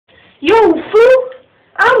Yo, fool!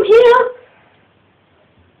 I'm here!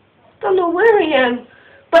 Don't know where I am.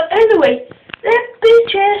 But anyway, that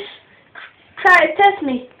bitch ass tried to test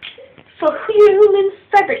me for human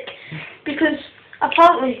fabric. Because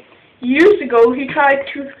apparently, years ago, he tried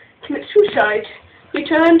to commit suicide. He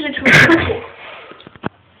turned into a cripple.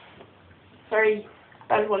 Very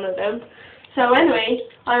bad one of them. So anyway,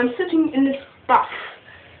 I'm sitting in this bath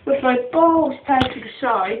with my balls tied to the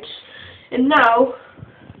sides. And now,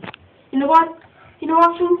 you know what? You know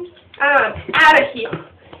what, fool? I'm out of here.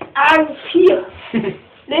 Out of here.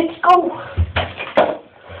 Let's go.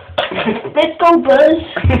 Let's go, Buzz.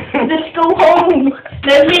 Let's go home.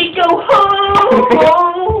 Let me go home.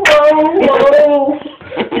 Whoa, whoa, whoa.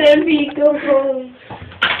 Let me go home.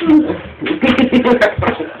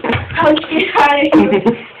 I'll get out of here.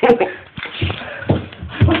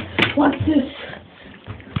 What's this?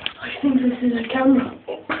 I think this is a camera.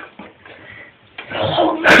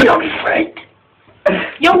 Oh, no, young friend.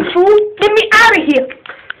 Young fool, get me out of here,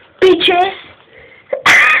 bitches.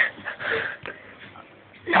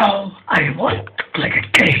 No, I want to play a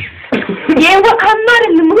game. Yeah, well, I'm not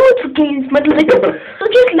in the mood for games, motherfucker. So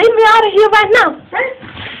just leave me out of here right now.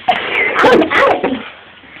 I'm out of here.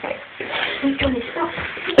 I'm gonna stop.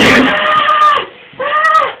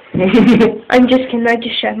 I'm just kidding, I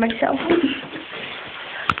just shot myself.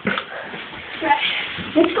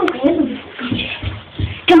 Let's go get him, bitch.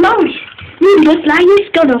 Come on. You look like you're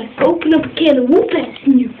gonna open up a can of whoop ass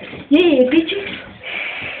in you. Yeah, bitches.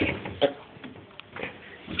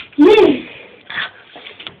 Yeah.